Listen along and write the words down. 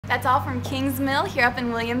That's all from King's Mill here up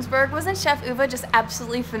in Williamsburg. Wasn't Chef Uva just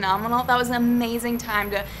absolutely phenomenal? That was an amazing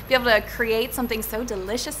time to be able to create something so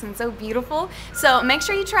delicious and so beautiful. So make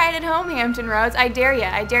sure you try it at home, Hampton Roads. I dare you.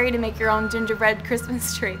 I dare you to make your own gingerbread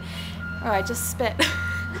Christmas tree. Oh, I just spit.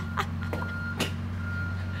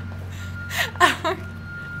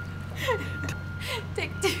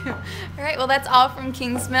 Take two. All right, well, that's all from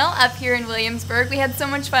King's Mill up here in Williamsburg. We had so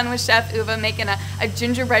much fun with Chef Uva making a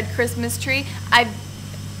gingerbread Christmas tree.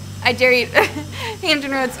 I dare you,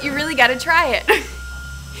 Hampton Roads, you really got to try it.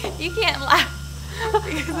 You can't laugh.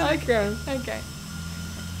 I can. Okay.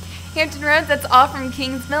 Hampton Roads, that's all from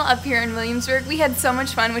King's Mill up here in Williamsburg. We had so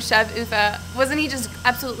much fun with Chef Uva. Wasn't he just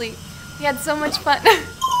absolutely, we had so much fun.